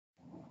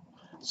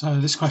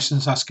So this question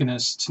is asking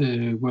us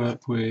to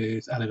work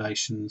with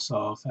elevations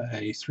of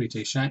a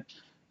 3D shape.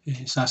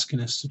 It's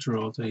asking us to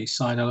draw the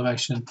side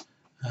elevation,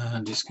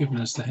 and it's given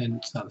us the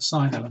hint that the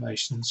side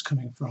elevation is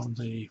coming from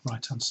the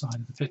right hand side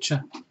of the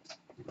picture.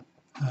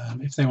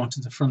 If they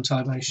wanted the front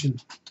elevation,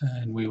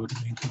 then we would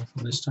have been coming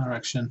from this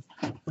direction,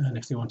 and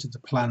if they wanted the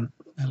plan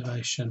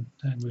elevation,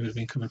 then we would have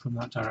been coming from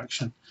that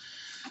direction.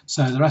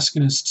 So they're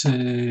asking us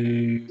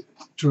to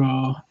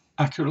draw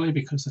accurately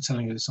because they're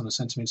telling us it's on a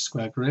centimetre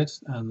square grid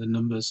and the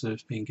numbers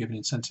have been given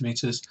in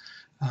centimetres,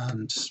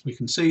 and we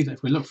can see that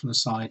if we look from the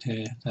side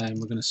here, then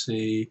we're going to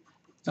see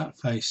that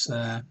face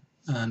there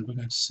and we're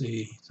going to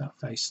see that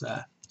face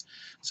there.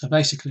 So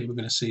basically we're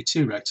going to see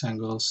two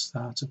rectangles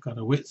that have got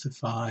a width of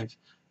 5,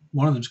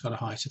 one of them's got a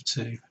height of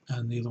 2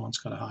 and the other one's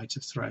got a height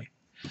of 3.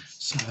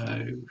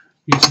 So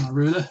using our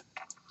ruler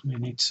we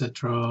need to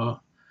draw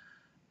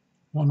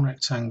one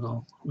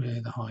rectangle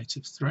with a height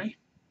of 3,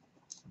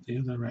 the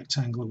other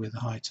rectangle with a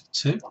height of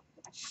 2,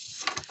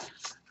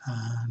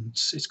 and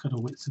it's got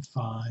a width of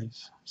 5,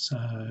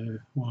 so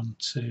 1,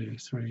 2,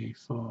 3,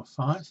 4,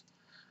 5,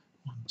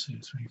 1, 2,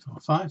 3, 4,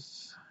 5,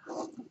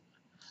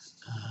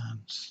 and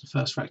the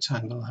first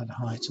rectangle had a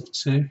height of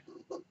 2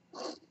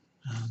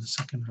 and the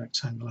second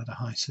rectangle had a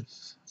height of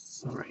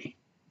 3,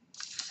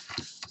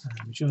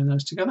 and we join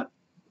those together.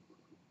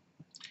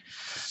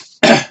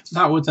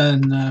 That would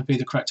then be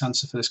the correct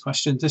answer for this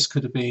question. This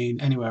could have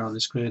been anywhere on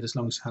this grid as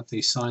long as it had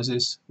these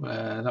sizes,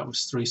 where that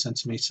was 3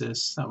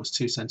 centimetres, that was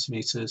 2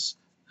 centimetres,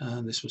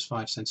 and this was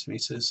 5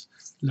 centimetres,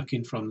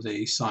 looking from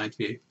the side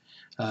view.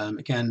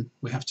 Again,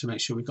 we have to make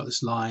sure we've got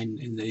this line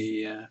in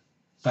the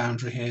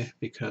boundary here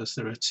because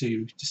there are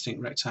two distinct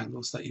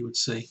rectangles that you would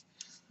see,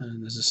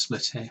 and there's a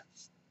split here.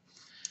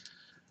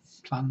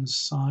 Plans,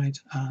 side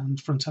and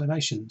front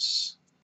elevations.